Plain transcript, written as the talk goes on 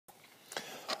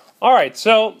All right,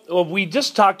 so we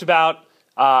just talked about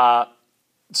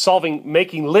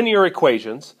making linear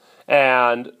equations,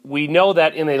 and we know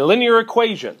that in a linear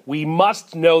equation, we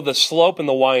must know the slope and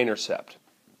the y-intercept.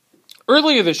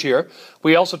 Earlier this year,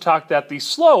 we also talked that the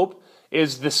slope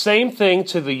is the same thing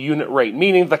to the unit rate,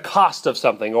 meaning the cost of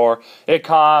something, or it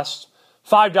costs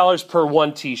 $5 per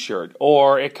one t-shirt,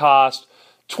 or it costs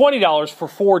 $20 for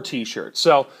 4 t-shirts.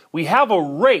 So we have a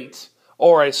rate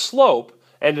or a slope,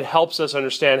 and it helps us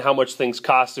understand how much things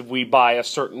cost if we buy a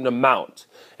certain amount.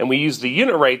 And we use the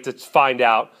unit rate to find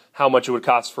out how much it would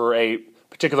cost for a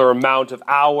particular amount of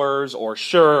hours or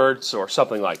shirts or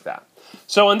something like that.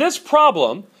 So in this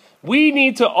problem, we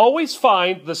need to always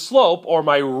find the slope or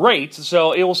my rate.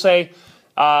 So it will say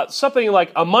something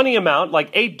like a money amount,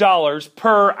 like $8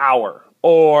 per hour,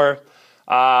 or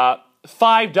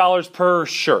 $5 per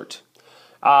shirt.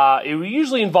 It will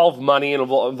usually involve money, and it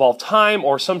will involve time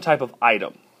or some type of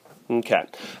item. Okay.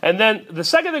 And then the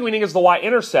second thing we need is the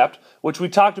y-intercept, which we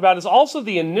talked about is also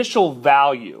the initial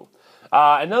value.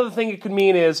 Another thing it could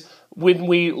mean is when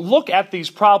we look at these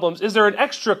problems, is there an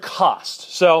extra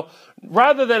cost? So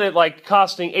rather than it like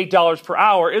costing $8 per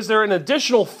hour, is there an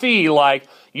additional fee like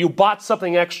you bought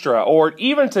something extra, or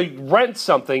even to rent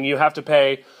something you have to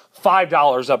pay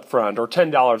 $5 up front or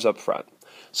 $10 up front?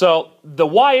 So the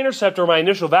y-intercept, or my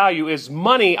initial value, is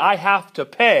money I have to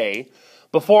pay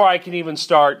before I can even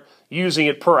start using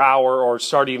it per hour or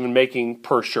start even making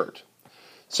per shirt.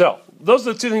 So those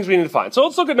are the two things we need to find. So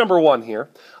let's look at number 1 here.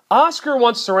 Oscar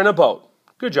wants to rent a boat.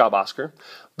 Good job, Oscar.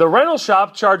 The rental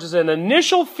shop charges an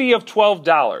initial fee of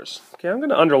 $12. Okay, I'm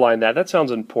going to underline that. That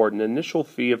sounds important. Initial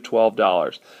fee of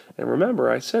 $12. And remember,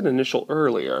 I said initial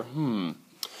earlier. All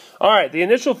right, the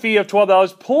initial fee of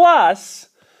 $12 plus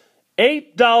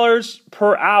 $8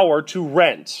 per hour to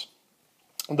rent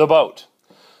the boat.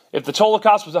 If the total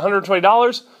cost was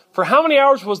 $120, for how many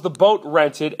hours was the boat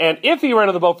rented? And if he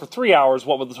rented the boat for 3 hours,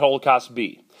 what would the total cost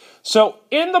be? So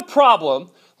in the problem,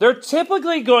 they're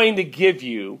typically going to give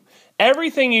you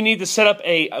everything you need to set up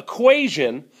an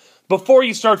equation before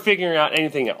you start figuring out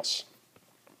anything else.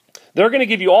 They're going to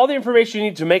give you all the information you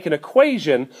need to make an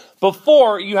equation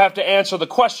before you have to answer the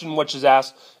question, which is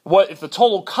asked, what if the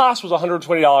total cost was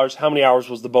 $120, how many hours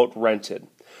was the boat rented?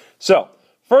 So,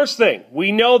 first thing,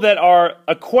 we know that our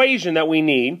equation that we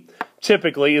need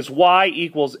typically is y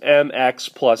equals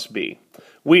mx plus b.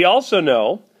 We also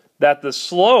know that the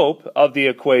slope of the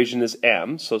equation is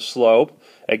m, so slope,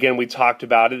 again we talked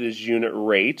about it, is unit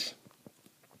rate.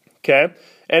 Okay,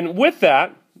 and with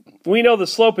that, we know the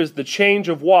slope is the change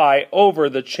of y over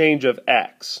the change of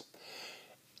x.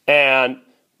 And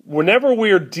whenever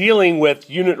we are dealing with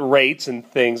unit rates and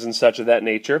things and such of that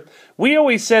nature, we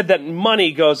always said that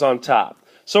money goes on top.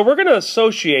 So we're going to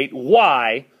associate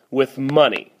y with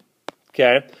money.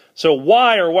 Okay? So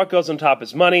y, or what goes on top,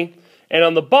 is money. And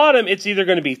on the bottom, it's either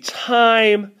going to be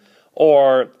time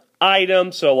or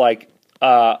item, so like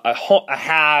a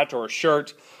hat or a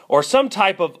shirt, or some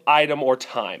type of item or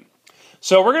time.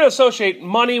 So we're going to associate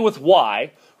money with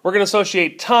y. We're going to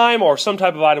associate time or some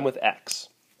type of item with x.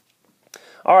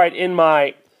 All right, in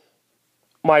my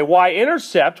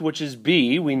y-intercept, which is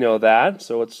b, we know that.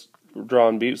 So it's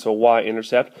drawn b, so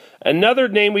y-intercept. Another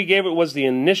name we gave it was the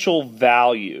initial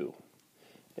value.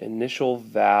 Initial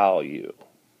value.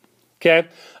 Okay?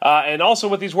 And also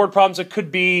with these word problems, it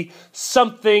could be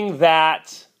something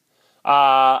that,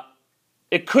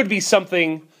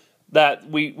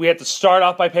 we had to start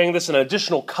off by paying this, an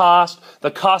additional cost, the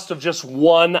cost of just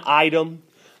one item.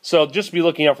 So just be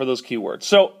looking out for those keywords.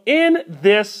 So in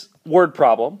this word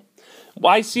problem,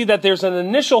 I see that there's an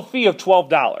initial fee of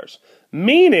 $12,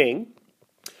 meaning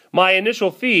my initial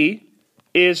fee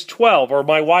is 12, or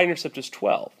my y-intercept is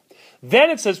 12. Then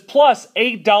it says plus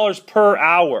 $8 per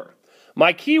hour.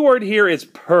 My keyword here is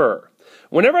per.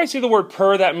 Whenever I see the word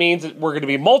per, that means that we're going to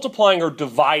be multiplying or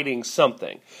dividing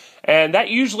something. And that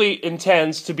usually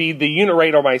intends to be the unit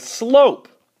rate, or my slope,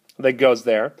 that goes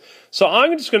there. So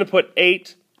I'm just going to put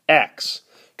 8x.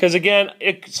 Because again,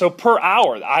 so per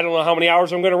hour, I don't know how many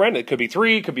hours I'm going to rent it. It could be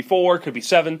 3, it could be 4, it could be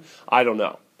 7, I don't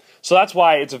know. So that's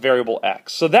why it's a variable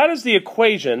x. So that is the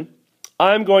equation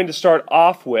I'm going to start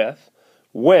off with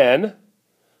when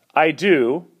I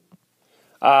do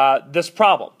this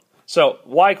problem. So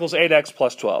y equals 8x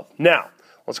plus 12. Now,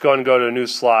 let's go ahead and go to a new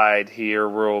slide here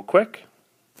real quick.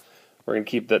 We're going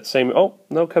to keep that same, oh,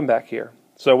 no, come back here.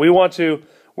 So we want to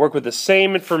work with the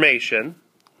same information.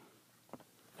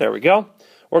 There we go.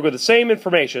 Work with the same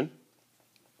information,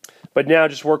 but now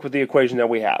just work with the equation that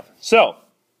we have. So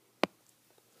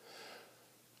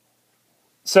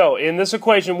in this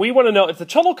equation, we want to know if the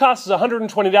total cost is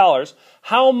 $120,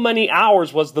 how many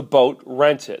hours was the boat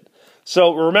rented?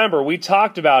 So remember, we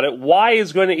talked about it. Y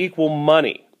is going to equal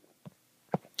money.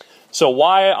 So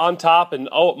Y on top, and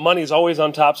money is always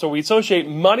on top. So we associate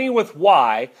money with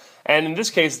Y, and in this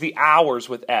case, the hours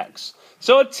with X.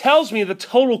 So it tells me the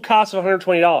total cost of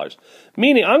 $120,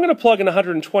 meaning I'm going to plug in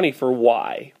 120 for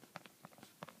Y.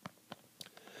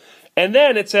 And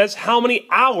then it says how many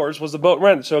hours was the boat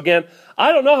rented. So again,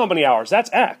 I don't know how many hours. That's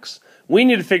X. We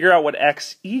need to figure out what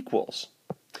X equals.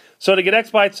 So to get X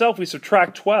by itself, we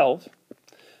subtract 12,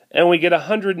 and we get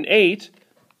 108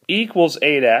 equals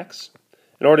 8X.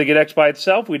 In order to get X by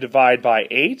itself, we divide by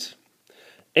 8,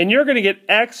 and you're going to get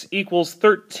X equals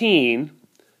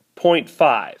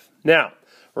 13.5. Now,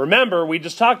 remember, we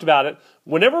just talked about it.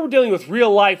 Whenever we're dealing with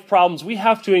real-life problems, we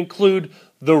have to include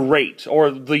the rate,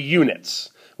 or the units.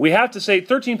 We have to say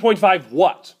 13.5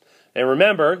 what? And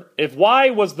remember, if Y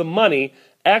was the money,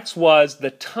 X was the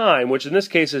time, which in this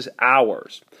case is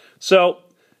hours. So,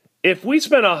 if we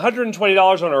spent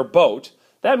 $120 on our boat,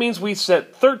 that means we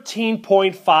spent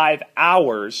 13.5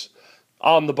 hours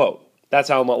on the boat. That's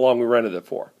how long we rented it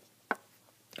for.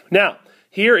 Now,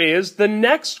 here is the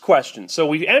next question. So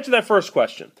we answered that first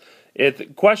question. If the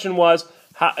question was,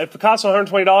 if the cost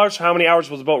was $120, how many hours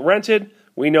was the boat rented?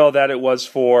 We know that it was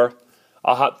for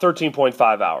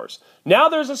 13.5 hours. Now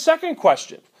there's a second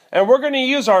question. And we're going to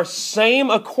use our same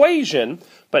equation,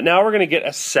 but now we're going to get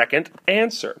a second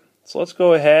answer. So let's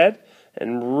go ahead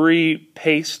and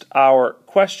re-paste our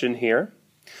question here.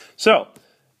 So,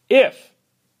 if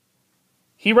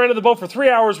he rented the boat for 3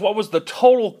 hours, what was the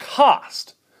total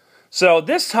cost? So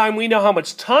this time we know how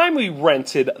much time we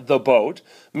rented the boat,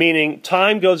 meaning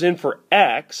time goes in for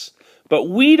X, but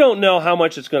we don't know how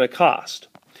much it's going to cost.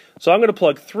 So I'm going to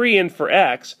plug 3 in for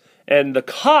X, and the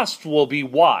cost will be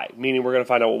Y, meaning we're going to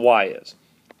find out what Y is.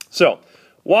 So,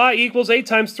 Y equals 8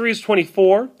 times 3 is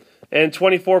 24. And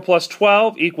 24 plus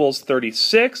 12 equals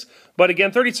 36. But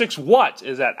again, 36 what?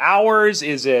 Is that hours?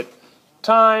 Is it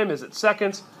time? Is it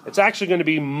seconds? It's actually going to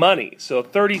be money. So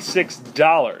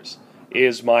 $36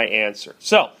 is my answer.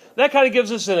 So that kind of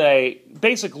gives us a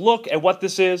basic look at what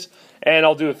this is. And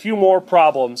I'll do a few more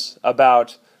problems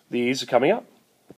about these coming up.